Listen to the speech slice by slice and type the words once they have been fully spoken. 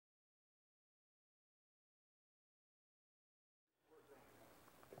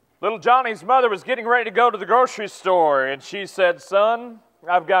Little Johnny's mother was getting ready to go to the grocery store, and she said, "Son,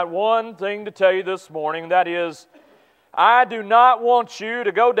 I've got one thing to tell you this morning. That is, I do not want you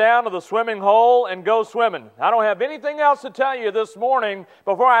to go down to the swimming hole and go swimming. I don't have anything else to tell you this morning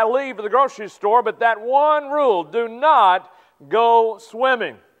before I leave for the grocery store, but that one rule, do not go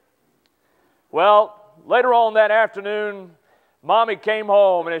swimming." Well, later on that afternoon, Mommy came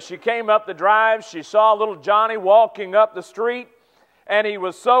home, and as she came up the drive, she saw little Johnny walking up the street, and he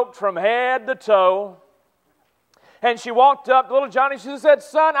was soaked from head to toe. And she walked up to little Johnny. She said,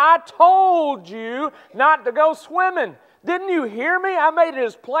 "Son, I told you not to go swimming. Didn't you hear me? I made it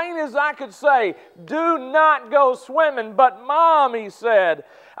as plain as I could say. Do not go swimming." "But Mom," he said,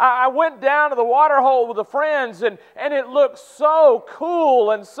 I went down to the water hole with the friends, and it looked so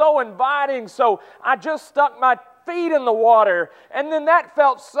cool and so inviting, so I just stuck my feet in the water, and then that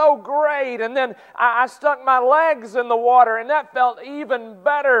felt so great, and then I stuck my legs in the water, and that felt even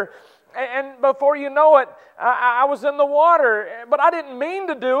better. And before you know it, I was in the water, but I didn't mean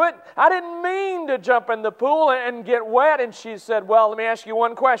to do it. I didn't mean to jump in the pool and get wet." And she said, "Well, let me ask you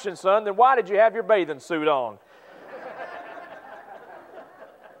one question, son. Then why did you have your bathing suit on?"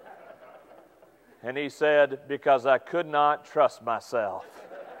 And he said, "Because I could not trust myself."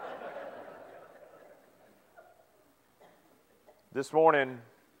 This morning,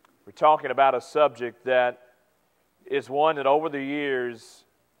 we're talking about a subject that is one that over the years,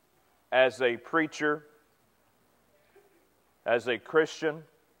 as a preacher, as a Christian,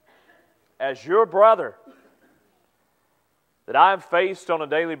 as your brother, that I've faced on a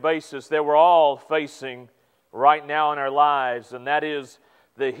daily basis, that we're all facing right now in our lives, and that is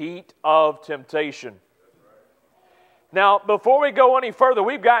the heat of temptation. Now, before we go any further,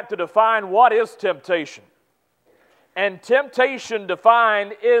 we've got to define what is temptation. And temptation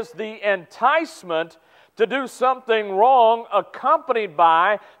defined is the enticement to do something wrong accompanied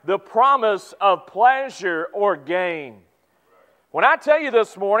by the promise of pleasure or gain. When I tell you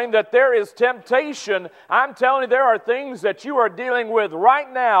this morning that there is temptation, I'm telling you there are things that you are dealing with right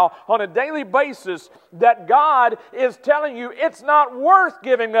now on a daily basis that God is telling you it's not worth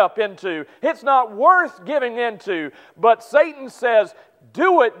giving up into. It's not worth giving into. But Satan says,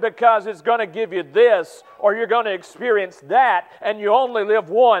 do it because it's going to give you this, or you're going to experience that, and you only live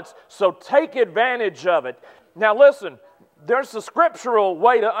once, so take advantage of it. Now listen, there's a scriptural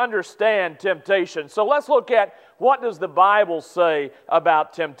way to understand temptation. So let's look at what does the Bible say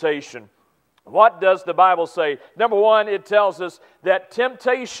about temptation. What does the Bible say? Number one, it tells us that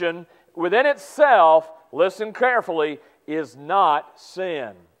temptation within itself, listen carefully, is not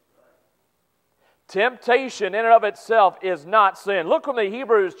sin. Temptation in and of itself is not sin. Look with me,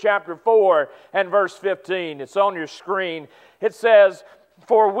 Hebrews chapter 4 and verse 15. It's on your screen. It says,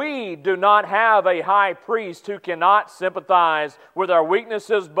 "For we do not have a high priest who cannot sympathize with our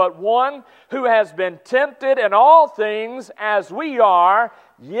weaknesses, but one who has been tempted in all things as we are,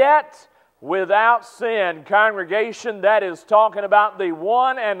 yet without sin." Congregation, that is talking about the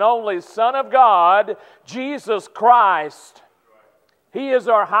one and only Son of God, Jesus Christ. He is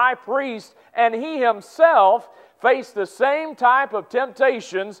our high priest, and He Himself faced the same type of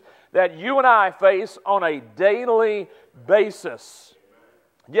temptations that you and I face on a daily basis.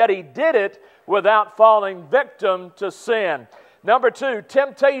 Yet He did it without falling victim to sin. Number two,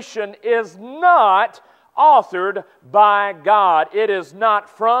 temptation is not authored by God. It is not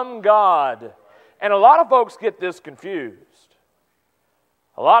from God. And a lot of folks get this confused.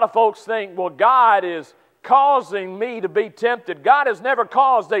 A lot of folks think, well, God is causing me to be tempted. God has never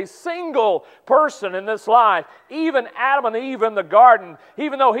caused a single person in this life, even Adam and Eve in the garden,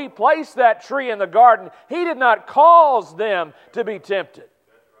 even though He placed that tree in the garden, He did not cause them to be tempted.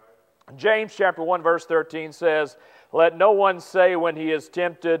 James chapter 1 verse 13 says, "Let no one say when he is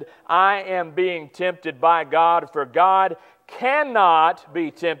tempted, I am being tempted by God, for God cannot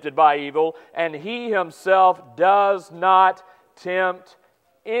be tempted by evil, and He Himself does not tempt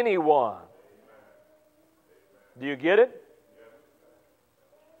anyone." Do you get it?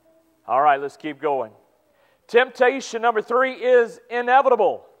 All right, let's keep going. Temptation number 3 is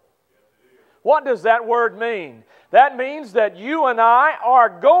inevitable. What does that word mean? That means that you and I are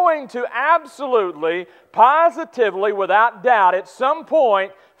going to absolutely, positively, without doubt, at some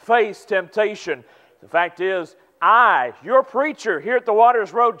point, face temptation. The fact is, I, your preacher here at the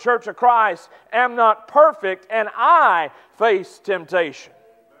Waters Road Church of Christ, am not perfect, and I face temptation.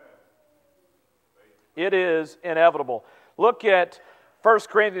 It is inevitable. Look at 1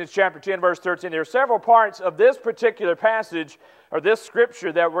 Corinthians chapter 10, verse 13. There are several parts of this particular passage or this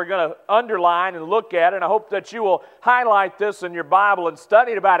scripture that we're going to underline and look at, and I hope that you will highlight this in your Bible and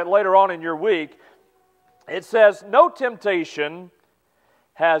study about it later on in your week. It says, "No temptation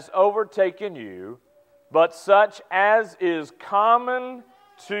has overtaken you, but such as is common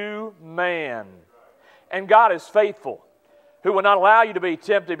to man. And God is faithful, who will not allow you to be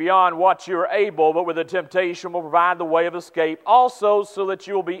tempted beyond what you are able, but with the temptation will provide the way of escape also, so that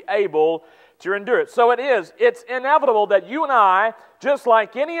you will be able to endure it. So it's inevitable that you and I, just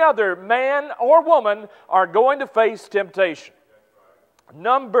like any other man or woman, are going to face temptation.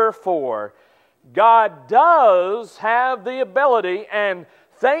 Number 4, God does have the ability, and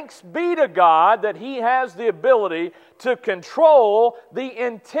thanks be to God that He has the ability to control the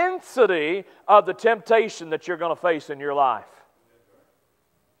intensity of the temptation that you're going to face in your life.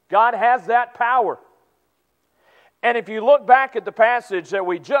 God has that power. And if you look back at the passage that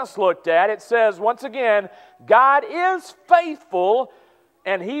we just looked at, it says, once again, God is faithful,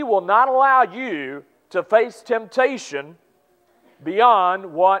 and He will not allow you to face temptation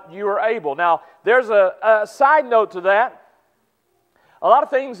beyond what you are able. Now, there's a side note to that. A lot of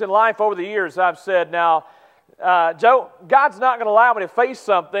things in life over the years I've said, now, Joe, God's not going to allow me to face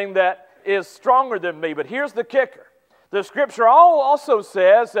something that is stronger than me. But here's the kicker. The Scripture also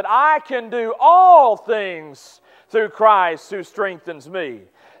says that I can do all things through Christ who strengthens me.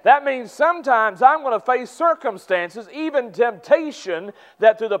 That means sometimes I'm going to face circumstances, even temptation,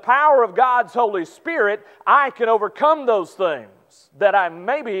 that through the power of God's Holy Spirit, I can overcome those things that I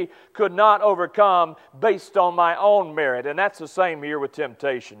maybe could not overcome based on my own merit. And that's the same here with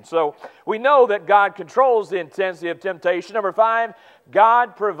temptation. So we know that God controls the intensity of temptation. Number 5,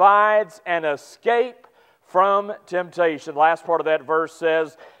 God provides an escape from temptation. The last part of that verse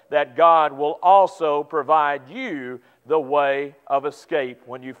says that God will also provide you the way of escape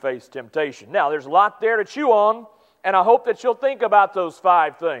when you face temptation. Now, there's a lot there to chew on, and I hope that you'll think about those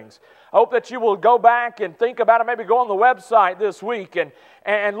 5 things. I hope that you will go back and think about it. Maybe go on the website this week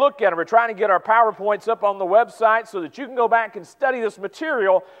and look at them. We're trying to get our PowerPoints up on the website so that you can go back and study this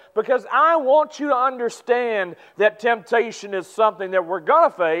material, because I want you to understand that temptation is something that we're going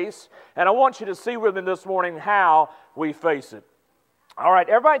to face, and I want you to see with me this morning how we face it. All right,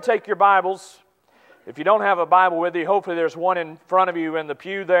 everybody take your Bibles. If you don't have a Bible with you, hopefully there's one in front of you in the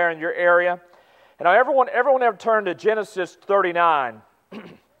pew there in your area. And now everyone ever turn to Genesis 39.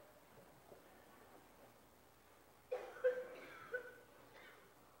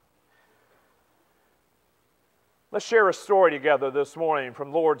 Let's share a story together this morning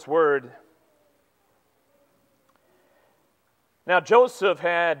from the Lord's Word. Now Joseph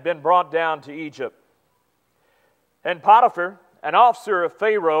had been brought down to Egypt, and Potiphar, an officer of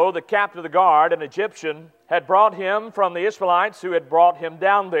Pharaoh, the captain of the guard, an Egyptian, had brought him from the Ishmaelites who had brought him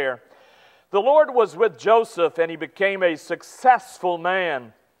down there. The Lord was with Joseph, and he became a successful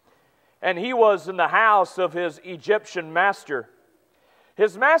man, and he was in the house of his Egyptian master.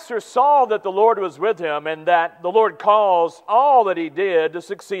 His master saw that the Lord was with him, and that the Lord caused all that he did to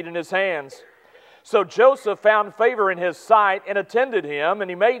succeed in his hands. So Joseph found favor in his sight and attended him, and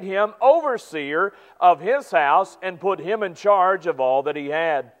he made him overseer of his house and put him in charge of all that he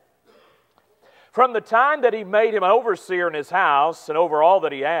had. From the time that he made him overseer in his house and over all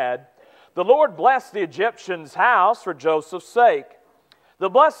that he had, the Lord blessed the Egyptian's house for Joseph's sake. The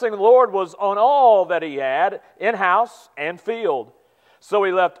blessing of the Lord was on all that he had in house and field. So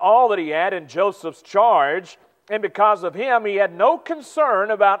he left all that he had in Joseph's charge, and because of him he had no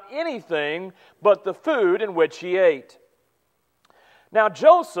concern about anything but the food in which he ate. Now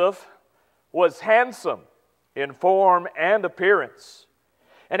Joseph was handsome in form and appearance.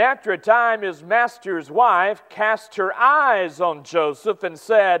 And after a time his master's wife cast her eyes on Joseph and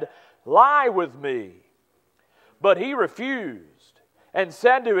said, "Lie with me." But he refused, and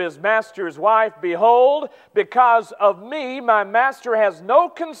said to his master's wife, "Behold, because of me my master has no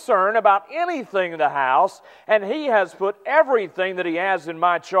concern about anything in the house, and he has put everything that he has in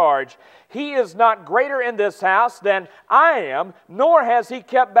my charge. He is not greater in this house than I am, nor has he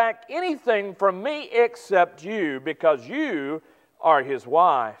kept back anything from me except you, because you are his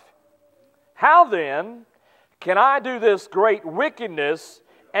wife. How then can I do this great wickedness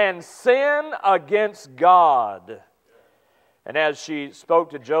and sin against God?" And as she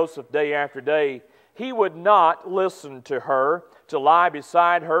spoke to Joseph day after day, he would not listen to her, to lie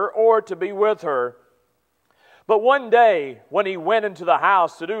beside her, or to be with her. But one day, when he went into the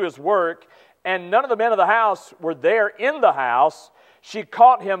house to do his work, and none of the men of the house were there in the house, she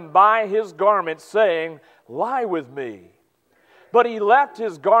caught him by his garment, saying, "Lie with me." But he left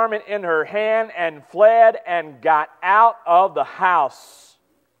his garment in her hand and fled and got out of the house.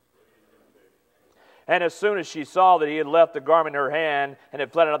 And as soon as she saw that he had left the garment in her hand and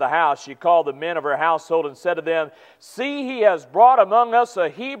had fled out of the house, she called the men of her household and said to them, "See, he has brought among us a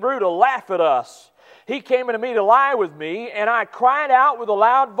Hebrew to laugh at us." He came unto me to lie with me, and I cried out with a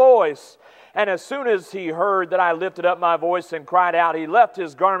loud voice. And as soon as he heard that I lifted up my voice and cried out, he left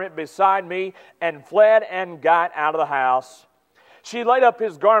his garment beside me and fled and got out of the house. She laid up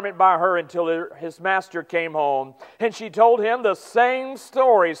his garment by her until his master came home. And she told him the same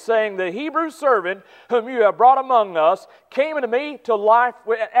story, saying, the Hebrew servant whom you have brought among us came unto me to lie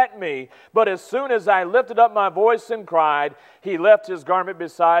at me. But as soon as I lifted up my voice and cried, he left his garment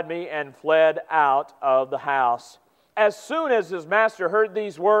beside me and fled out of the house. As soon as his master heard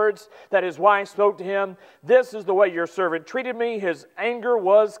these words that his wife spoke to him, this is the way your servant treated me, his anger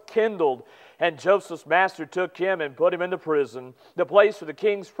was kindled. And Joseph's master took him and put him into prison, the place where the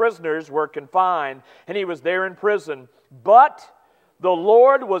king's prisoners were confined, and he was there in prison. But the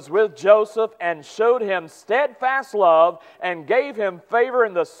Lord was with Joseph and showed him steadfast love and gave him favor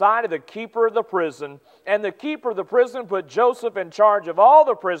in the sight of the keeper of the prison. And the keeper of the prison put Joseph in charge of all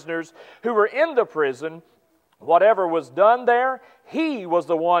the prisoners who were in the prison. Whatever was done there, he was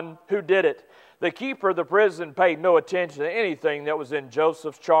the one who did it. The keeper of the prison paid no attention to anything that was in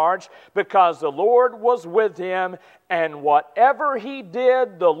Joseph's charge, because the Lord was with him, and whatever he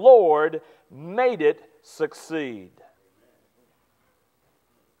did, the Lord made it succeed.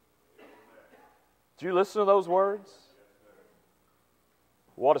 Did you listen to those words?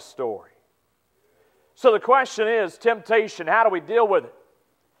 What a story. So the question is, temptation, how do we deal with it?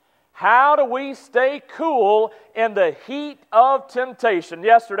 How do we stay cool in the heat of temptation?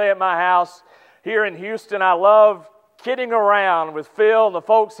 Yesterday at my house here in Houston, I love kidding around with Phil and the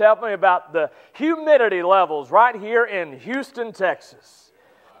folks helping me about the humidity levels right here in Houston, Texas.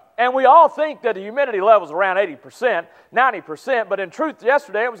 And we all think that the humidity level is around 80%, 90%, but in truth,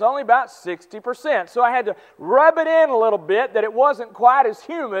 yesterday it was only about 60%. So I had to rub it in a little bit that it wasn't quite as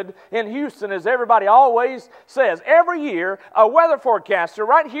humid in Houston as everybody always says. Every year, a weather forecaster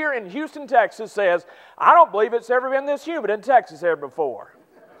right here in Houston, Texas says, I don't believe it's ever been this humid in Texas ever before.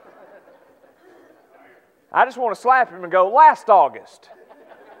 I just want to slap him and go, last August.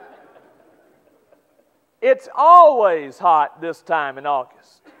 It's always hot this time in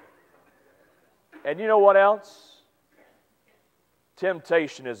August. And you know what else?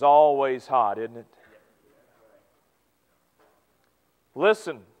 Temptation is always hot, isn't it?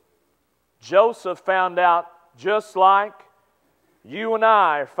 Listen, Joseph found out just like you and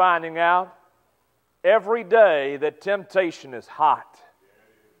I are finding out every day that temptation is hot.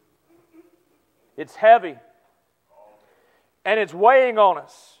 It's heavy. And it's weighing on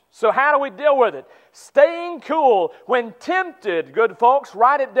us. So how do we deal with it? Staying cool when tempted, good folks,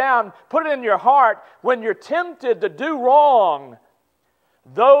 write it down, put it in your heart. When you're tempted to do wrong,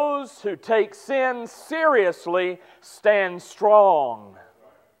 those who take sin seriously stand strong.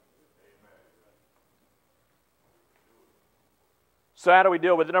 So how do we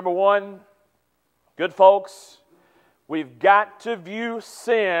deal with it? Number one, good folks, we've got to view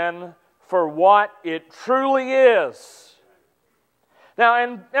sin for what it truly is. Now,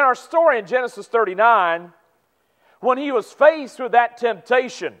 in our story in Genesis 39, when he was faced with that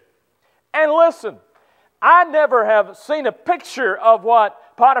temptation, and listen, I never have seen a picture of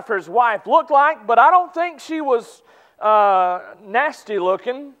what Potiphar's wife looked like, but I don't think she was nasty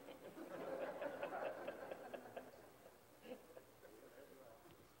looking.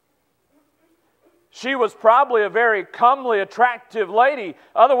 She was probably a very comely, attractive lady.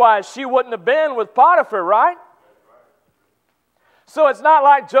 Otherwise, she wouldn't have been with Potiphar, right? So it's not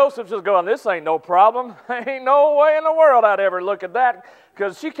like Joseph just going, this ain't no problem. Ain't no way in the world I'd ever look at that,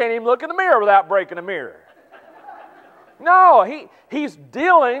 because she can't even look in the mirror without breaking a mirror. No, he's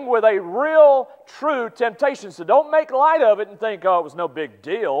dealing with a real, true temptation. So don't make light of it and think, oh, it was no big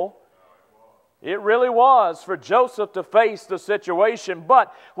deal. It really was for Joseph to face the situation.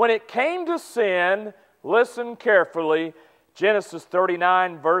 But when it came to sin, listen carefully, Genesis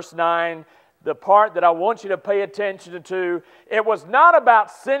 39, verse 9, the part that I want you to pay attention to, it was not about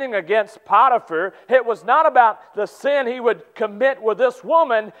sinning against Potiphar. It was not about the sin he would commit with this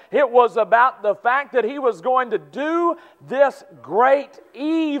woman. It was about the fact that he was going to do this great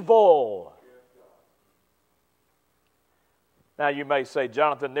evil. Now you may say,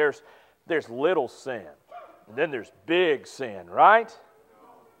 Jonathan, there's little sin, and then there's big sin, right?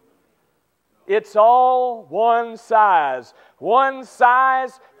 It's all one size. One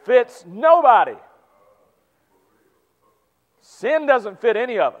size fits nobody. Sin doesn't fit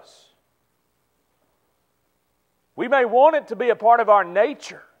any of us. We may want it to be a part of our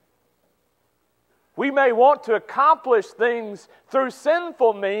nature. We may want to accomplish things through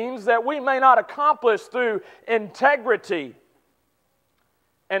sinful means that we may not accomplish through integrity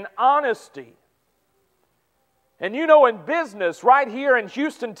and honesty And you know, in business, right here in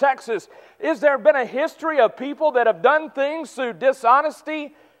Houston, Texas, is there been a history of people that have done things through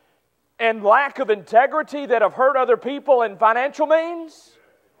dishonesty and lack of integrity that have hurt other people in financial means?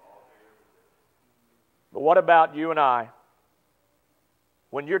 But what about you and I?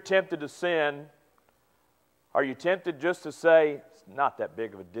 When you're tempted to sin, are you tempted just to say, it's not that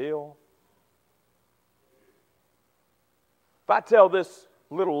big of a deal? If I tell this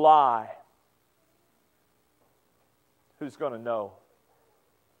little lie, who's going to know?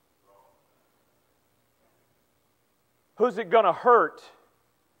 Who's it going to hurt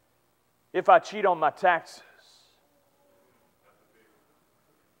if I cheat on my taxes?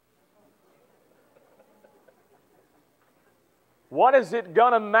 What is it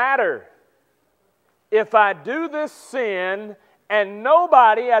going to matter if I do this sin and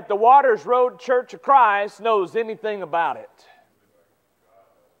nobody at the Waters Road Church of Christ knows anything about it?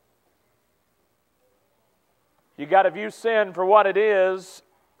 You got to view sin for what it is.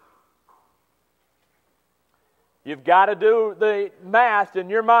 You've got to do the math in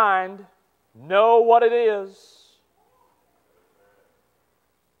your mind, know what it is,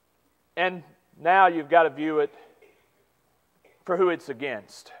 and now you've got to view it for who it's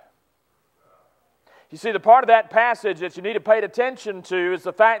against. You see, the part of that passage that you need to pay attention to is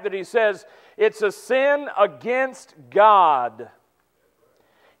the fact that he says it's a sin against God.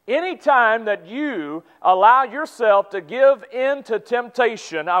 Anytime that you allow yourself to give in to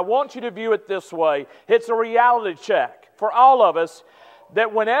temptation, I want you to view it this way. It's a reality check for all of us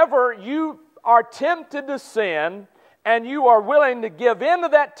that whenever you are tempted to sin and you are willing to give in to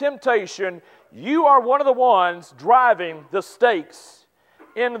that temptation, you are one of the ones driving the stakes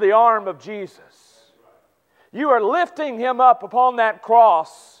into the arm of Jesus. You are lifting Him up upon that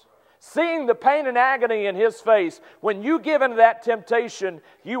cross, seeing the pain and agony in His face. When you give into that temptation,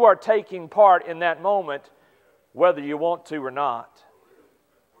 you are taking part in that moment, whether you want to or not.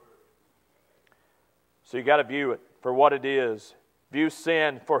 So you got to view it for what it is. View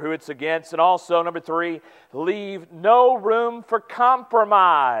sin for who it's against. And also, number 3, leave no room for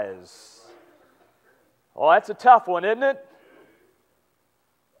compromise. Well, that's a tough one, isn't it?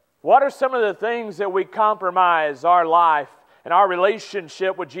 What are some of the things that we compromise our life and our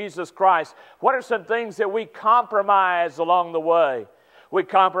relationship with Jesus Christ? What are some things that we compromise along the way? We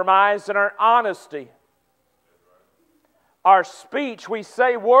compromise in our honesty, our speech. We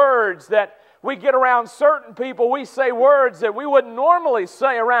say words that we get around certain people. We say words that we wouldn't normally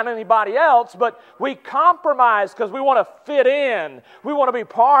say around anybody else, but we compromise because we want to fit in. We want to be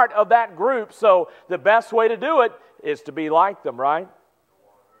part of that group. So the best way to do it is to be like them, right?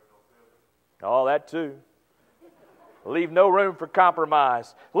 Oh, that too. Leave no room for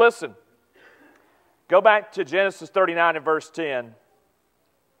compromise. Listen, go back to Genesis 39 and verse 10.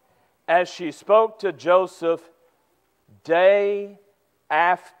 As she spoke to Joseph day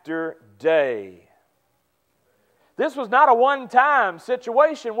after day. This was not a one-time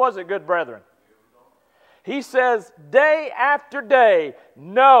situation, was it, good brethren? He says day after day,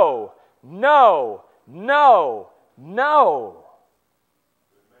 no, no, no, no.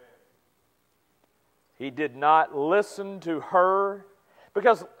 He did not listen to her.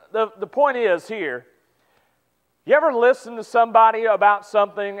 Because the point is here, you ever listen to somebody about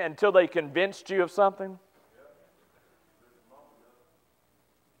something until they convinced you of something?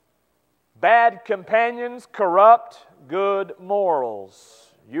 Bad companions corrupt good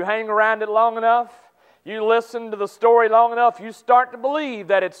morals. You hang around it long enough, you listen to the story long enough, you start to believe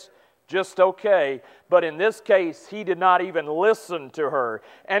that it's just okay. But in this case, he did not even listen to her.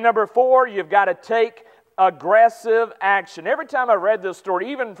 And number 4, you've got to take aggressive action. Every time I read this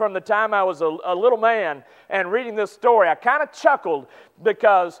story, even from the time I was a little man and reading this story, I kind of chuckled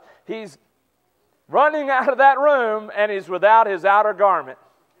because he's running out of that room and he's without his outer garment.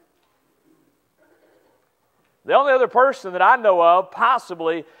 The only other person that I know of,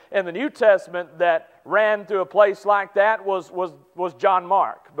 possibly in the New Testament, that ran through a place like that was John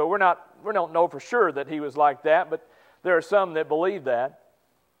Mark. But we don't know for sure that he was like that, but there are some that believe that.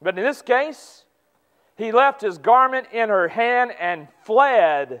 But in this case, he left his garment in her hand and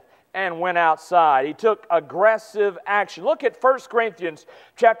fled and went outside. He took aggressive action. Look at 1 Corinthians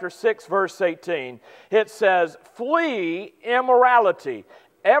chapter 6, verse 18. It says, "Flee immorality.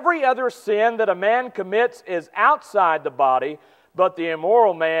 Every other sin that a man commits is outside the body, but the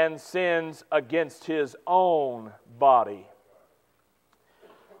immoral man sins against his own body."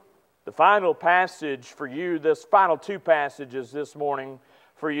 The final passage for you, this final 2 passages this morning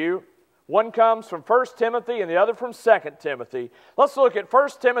for you, One comes from 1 Timothy and the other from 2 Timothy. Let's look at 1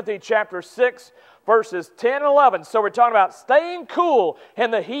 Timothy chapter 6, verses 10 and 11. So we're talking about staying cool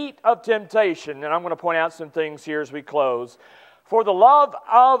in the heat of temptation. And I'm going to point out some things here as we close. For the love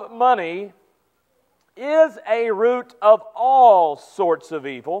of money is a root of all sorts of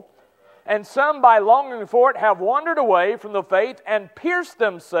evil, and some by longing for it have wandered away from the faith and pierced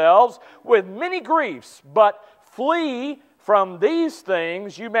themselves with many griefs. But flee from these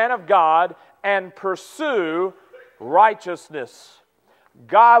things, you men of God, and pursue righteousness,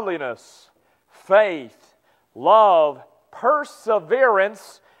 godliness, faith, love,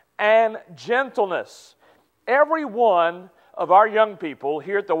 perseverance, and gentleness. Every one of our young people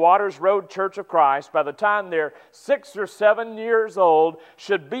here at the Waters Road Church of Christ, by the time they're 6 or 7 years old,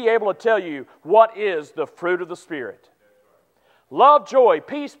 should be able to tell you what is the fruit of the Spirit. Love, joy,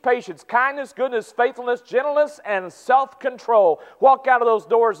 peace, patience, kindness, goodness, faithfulness, gentleness, and self-control. Walk out of those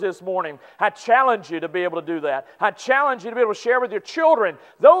doors this morning. I challenge you to be able to do that. I challenge you to be able to share with your children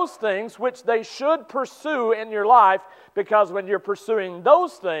those things which they should pursue in your life, because when you're pursuing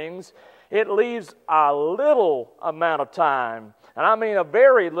those things, it leaves a little amount of time, and I mean a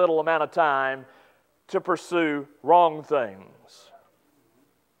very little amount of time, to pursue wrong things.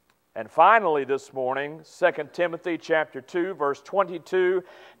 And finally this morning, 2 Timothy chapter 2, verse 22,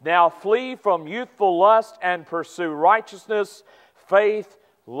 now flee from youthful lust and pursue righteousness, faith,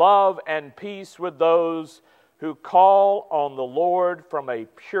 love, and peace with those who call on the Lord from a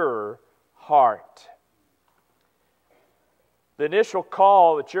pure heart. The initial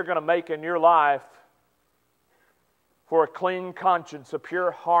call that you're going to make in your life for a clean conscience, a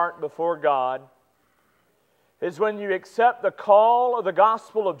pure heart before God, is when you accept the call of the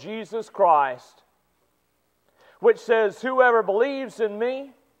gospel of Jesus Christ, which says, whoever believes in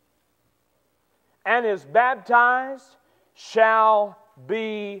me and is baptized shall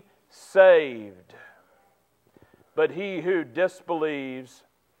be saved, but he who disbelieves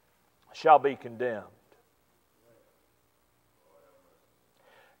shall be condemned.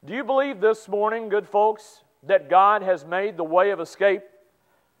 Do you believe this morning, good folks, that God has made the way of escape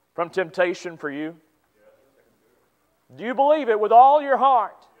from temptation for you? Do you believe it with all your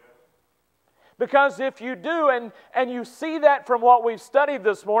heart? Because if you do, and you see that from what we've studied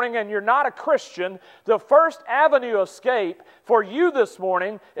this morning, and you're not a Christian, the first avenue of escape for you this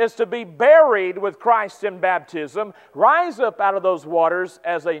morning is to be buried with Christ in baptism, rise up out of those waters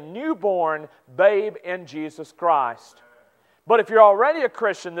as a newborn babe in Jesus Christ. But if you're already a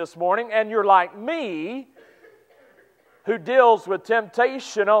Christian this morning, and you're like me, who deals with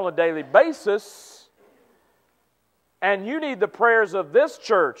temptation on a daily basis, and you need the prayers of this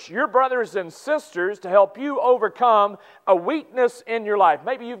church, your brothers and sisters, to help you overcome a weakness in your life.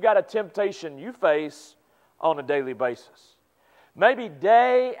 Maybe you've got a temptation you face on a daily basis. Maybe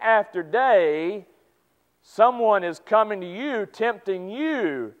day after day, someone is coming to you, tempting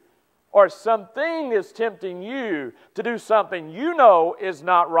you, or something is tempting you to do something you know is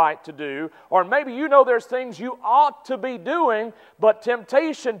not right to do, or maybe you know there's things you ought to be doing, but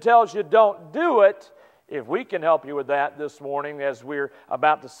temptation tells you don't do it. If we can help you with that this morning as we're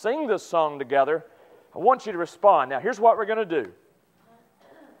about to sing this song together, I want you to respond. Now, here's what we're going to do.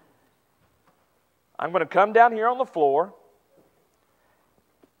 I'm going to come down here on the floor,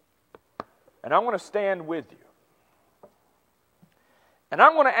 and I'm going to stand with you. And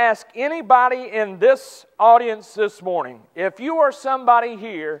I'm going to ask anybody in this audience this morning, if you are somebody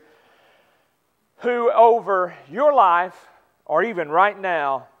here who over your life, or even right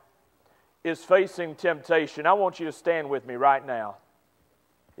now, is facing temptation, I want you to stand with me right now.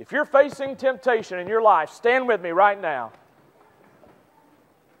 If you're facing temptation in your life, stand with me right now.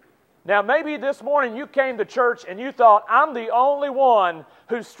 Now, maybe this morning you came to church and you thought, I'm the only one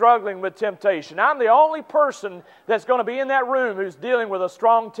who's struggling with temptation. I'm the only person that's going to be in that room who's dealing with a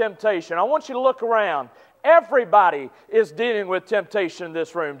strong temptation. I want you to look around. Everybody is dealing with temptation in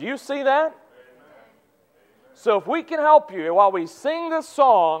this room. Do you see that? Amen. So if we can help you while we sing this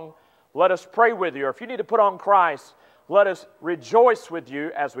song, let us pray with you. Or if you need to put on Christ, let us rejoice with you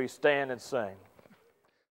as we stand and sing.